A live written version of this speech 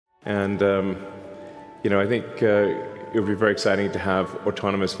And, I think it would be very exciting to have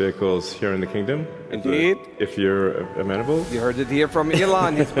autonomous vehicles here in the kingdom. Indeed. If you're amenable. You heard it here from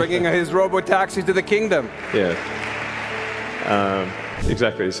Elon. He's bringing his robo-taxi to the kingdom. Yeah.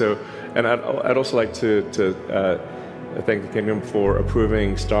 Exactly. So, and I'd also like to thank the kingdom for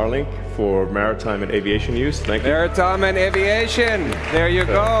approving Starlink for maritime and aviation use. Thank you. Maritime and aviation. There you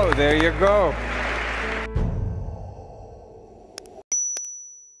go. There you go.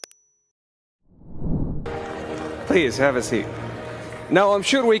 Please have a seat. Now, I'm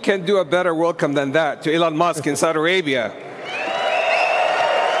sure we can do a better welcome than that to Elon Musk in Saudi Arabia.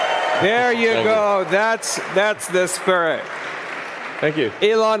 There you go. That's the spirit. Thank you.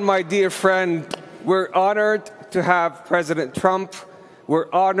 Elon, my dear friend, we're honored to have President Trump. We're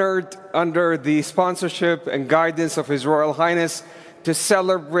honored under the sponsorship and guidance of His Royal Highness to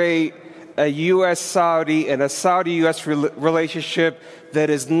celebrate a U.S.-Saudi and a Saudi-U.S. relationship that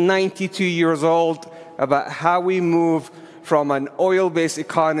is 92 years old, about how we move from an oil-based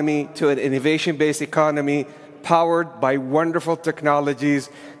economy to an innovation-based economy powered by wonderful technologies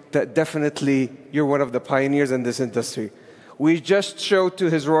that definitely you're one of the pioneers in this industry. We just showed to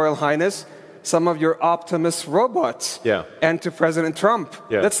His Royal Highness some of your Optimus robots, and to President Trump.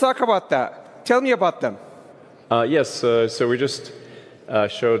 Let's talk about that. Tell me about them. Yes, so we just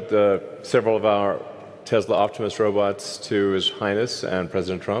showed several of our Tesla Optimus robots to His Highness and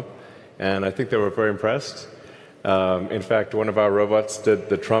President Trump, and I think they were very impressed. In fact, one of our robots did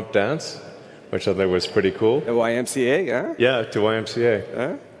the Trump dance, which I thought was pretty cool. The YMCA, yeah? Yeah, to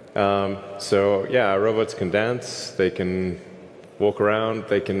YMCA. So, yeah, our robots can dance, they can walk around,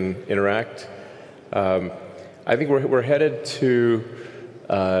 they can interact. I think we're headed to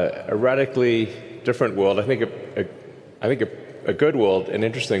a radically different world. I think a good world, an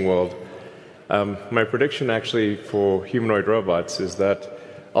interesting world. My prediction actually for humanoid robots is that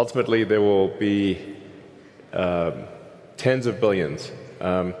ultimately there will be tens of billions.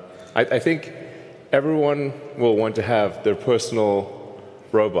 I think everyone will want to have their personal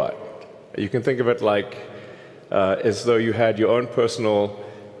robot. You can think of it like as though you had your own personal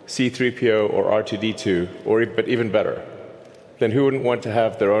C-3PO or R2-D2, but even better. Then who wouldn't want to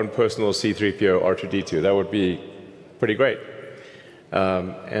have their own personal C-3PO, R2-D2? That would be pretty great. I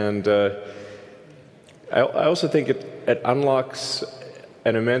also think it unlocks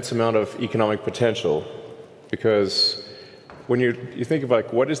an immense amount of economic potential, because when you think of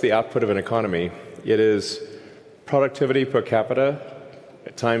like what is the output of an economy, it is productivity per capita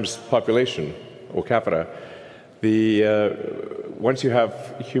times population or capita. Once you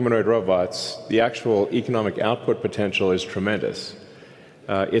have humanoid robots, the actual economic output potential is tremendous.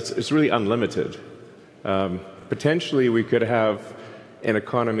 It's really unlimited. Potentially, we could have an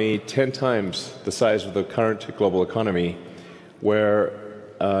economy 10 times the size of the current global economy, where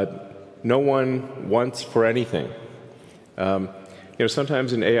no one wants for anything.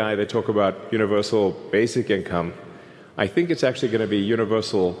 Sometimes in AI they talk about universal basic income. I think it's actually going to be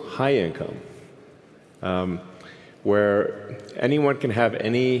universal high income, where anyone can have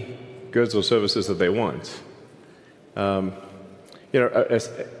any goods or services that they want. A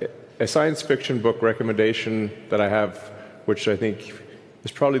science fiction book recommendation that I have, which I think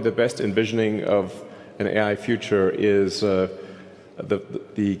is probably the best envisioning of an AI future, is the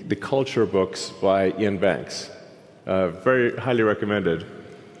culture books by Ian Banks. Very highly recommended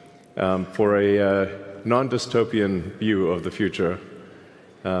for a non-dystopian view of the future.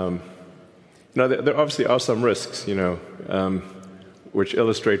 Now, there obviously are some risks, which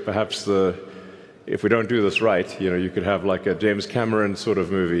illustrate perhaps if we don't do this right, you could have like a James Cameron sort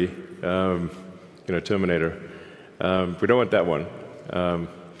of movie, Terminator. We don't want that one.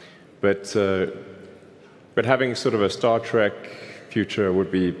 But having sort of a Star Trek future would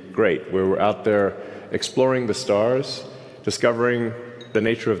be great, where we're out there exploring the stars, discovering the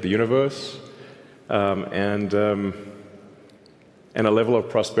nature of the universe, and a level of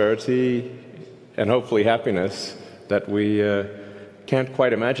prosperity and hopefully happiness that we can't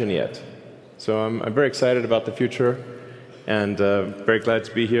quite imagine yet. So I'm very excited about the future, and very glad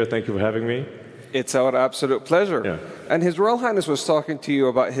to be here. Thank you for having me. It's our absolute pleasure. Yeah. And His Royal Highness was talking to you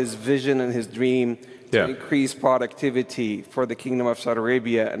about his vision and his dream to increase productivity for the Kingdom of Saudi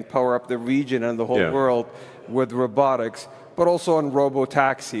Arabia and power up the region and the whole world with robotics, but also on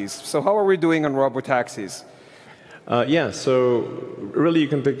robo-taxis. So how are we doing on robo-taxis? So really you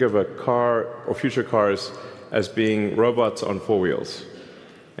can think of a car or future cars as being robots on four wheels.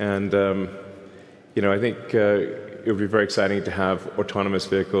 And, I think it would be very exciting to have autonomous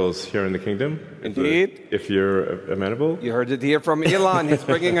vehicles here in the kingdom. Indeed. If you're amenable. You heard it here from Elon. He's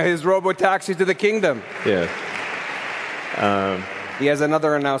bringing his robo-taxi to the kingdom. Yeah. He has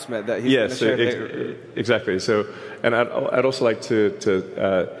another announcement that he's going to share later. Exactly. So, and I'd also like to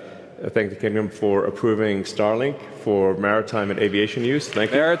thank the Kingdom for approving Starlink for maritime and aviation use.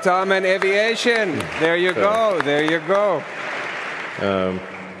 Thank you. Maritime and aviation. There you go. There you go.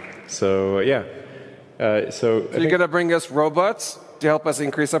 So you're going to bring us robots to help us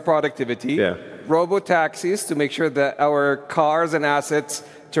increase our productivity. Yeah. Robo-taxis to make sure that our cars and assets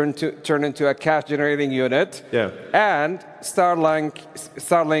turn into a cash-generating unit. Yeah. And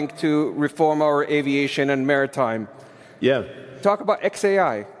Starlink to reform our aviation and maritime. Yeah. Talk about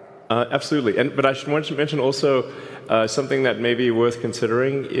XAI. Absolutely. But I should want to mention also something that may be worth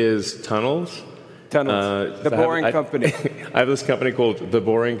considering is tunnels. Tunnels. The Boring Company. I have this company called The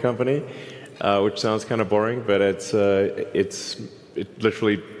Boring Company, which sounds kind of boring, but it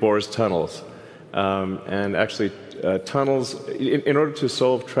literally bores tunnels. And actually, tunnels, in order to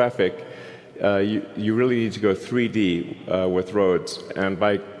solve traffic, you really need to go 3D with roads. And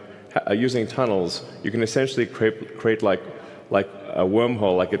by using tunnels, you can essentially create like a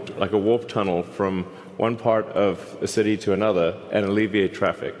wormhole, like a warp tunnel from one part of a city to another and alleviate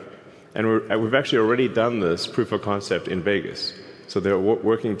traffic. And we've actually already done this proof of concept in Vegas. So there are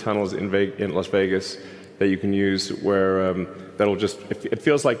working tunnels in Las Vegas that you can use where that'll just, it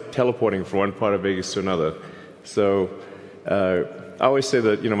feels like teleporting from one part of Vegas to another. So I always say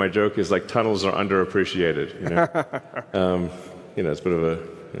that, my joke is like tunnels are underappreciated, it's a bit of a,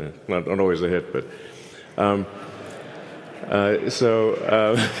 not always a hit, but.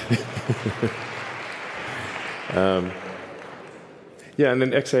 Yeah, and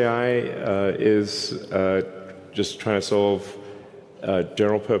then XAI is just trying to solve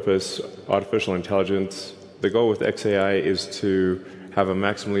general purpose artificial intelligence. The goal with XAI is to have a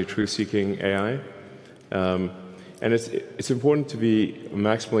maximally truth-seeking AI. And it's important to be a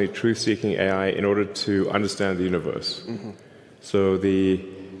maximally truth-seeking AI in order to understand the universe. Mm-hmm. So the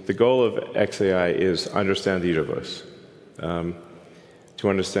goal of XAI is understand the universe. To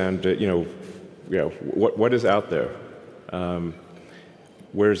understand, what is out there.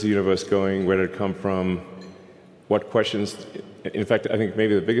 Where's the universe going? Where did it come from? What questions? In fact, I think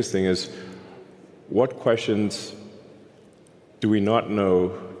maybe the biggest thing is, what questions do we not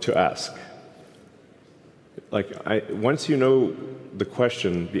know to ask? Once you know the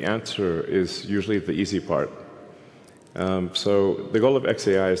question, the answer is usually the easy part. So the goal of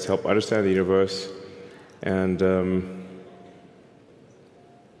XAI is to help understand the universe and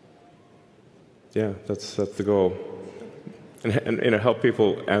yeah, that's the goal. And help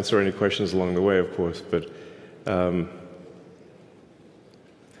people answer any questions along the way, of course. But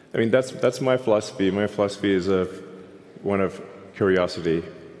that's my philosophy. My philosophy is one of curiosity,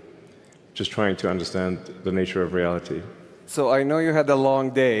 just trying to understand the nature of reality. So I know you had a long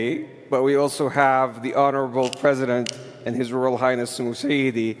day, but we also have the Honorable President and His Royal Highness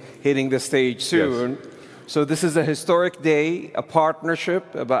Saudi hitting the stage soon. Yes. So this is a historic day, a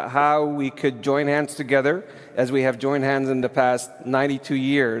partnership about how we could join hands together as we have joined hands in the past 92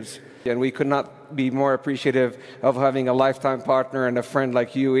 years. And we could not be more appreciative of having a lifetime partner and a friend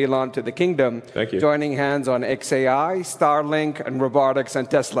like you, Elon, to the Kingdom. Thank you. Joining hands on XAI, Starlink, and robotics and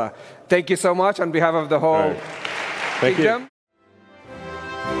Tesla. Thank you so much on behalf of the whole Kingdom.